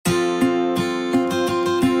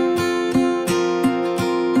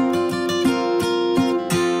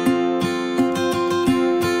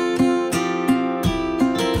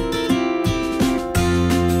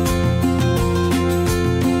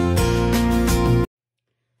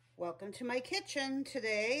Welcome to my kitchen.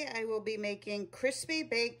 Today I will be making crispy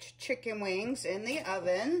baked chicken wings in the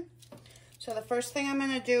oven. So the first thing I'm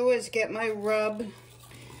going to do is get my rub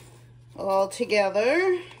all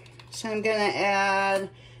together. So I'm going to add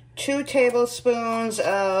 2 tablespoons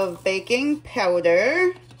of baking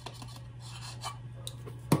powder,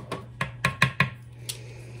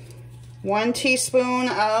 1 teaspoon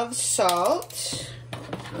of salt,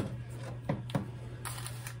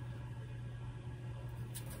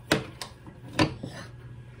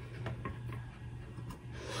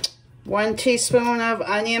 1 teaspoon of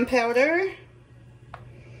onion powder,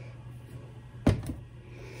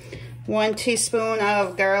 1 teaspoon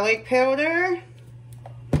of garlic powder,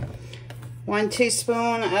 1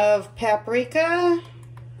 teaspoon of paprika,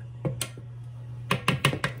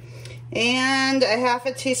 and a half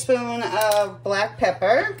a teaspoon of black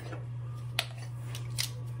pepper.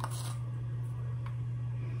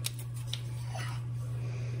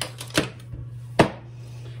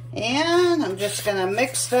 And I'm just going to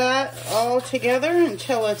mix that all together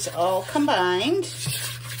until it's all combined.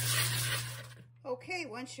 Okay,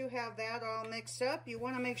 once you have that all mixed up, you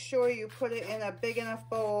want to make sure you put it in a big enough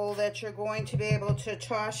bowl that you're going to be able to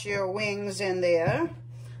toss your wings in there.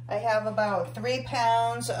 I have about 3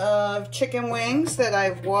 pounds of chicken wings that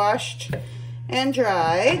I've washed and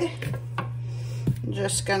dried. I'm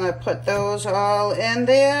just going to put those all in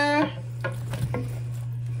there.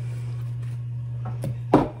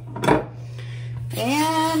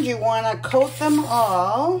 And you want to coat them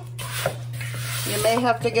all. You may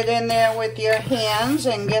have to get in there with your hands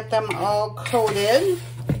and get them all coated.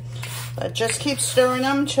 But just keep stirring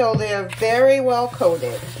them till they're very well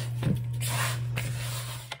coated.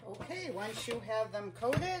 Okay, once you have them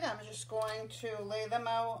coated, I'm just going to lay them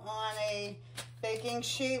out on a baking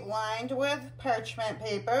sheet lined with parchment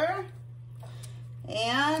paper.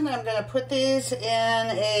 And I'm going to put these in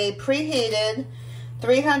a preheated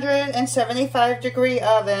 375 degree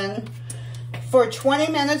oven for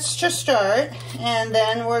 20 minutes to start, and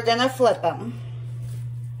then we're gonna flip them.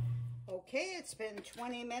 Okay, it's been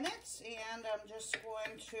 20 minutes and I'm just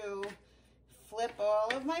going to flip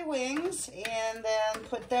all of my wings and then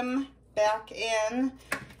put them back in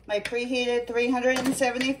my preheated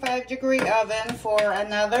 375 degree oven for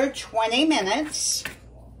another 20 minutes.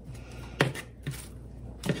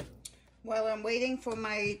 While I'm waiting for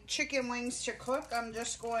my chicken wings to cook, I'm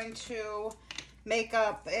just going to make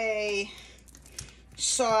up a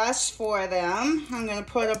sauce for them. I'm going to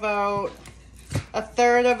put about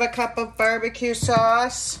 1/3 of a cup of barbecue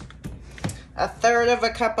sauce, 1/3 of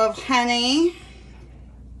a cup of honey,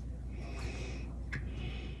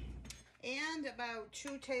 and about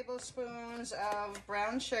 2 tablespoons of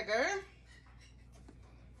brown sugar.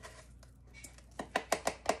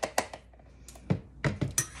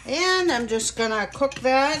 And I'm just going to cook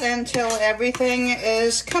that until everything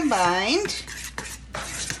is combined.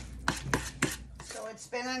 So it's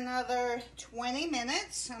been another 20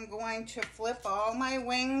 minutes. I'm going to flip all my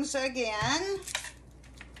wings again.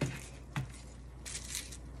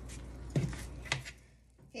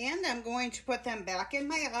 And I'm going to put them back in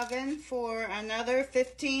my oven for another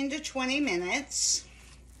 15 to 20 minutes.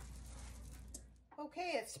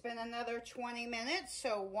 Okay, it's been another 20 minutes,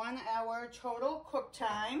 so 1 hour total cook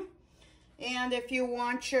time. And if you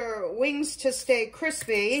want your wings to stay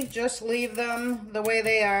crispy, just leave them the way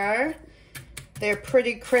they are. They're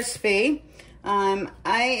pretty crispy. I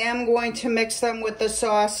am going to mix them with the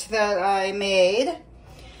sauce that I made.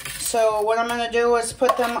 So what I'm going to do is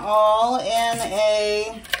put them all in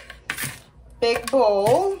a big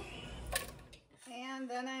bowl. And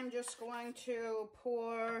then I'm just going to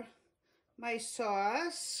pour my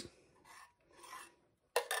sauce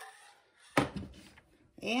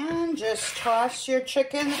and just toss your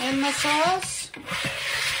chicken in the sauce.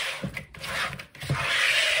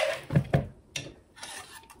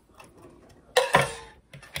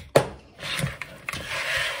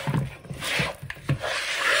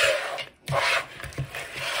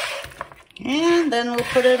 And then we'll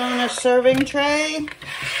put it on a serving tray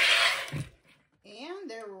and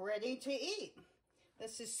they're ready to eat.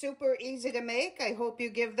 This is super easy to make. I hope you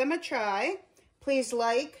give them a try. Please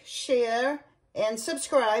like, share, and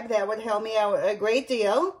subscribe. That would help me out a great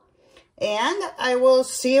deal. And I will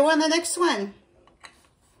see you on the next one.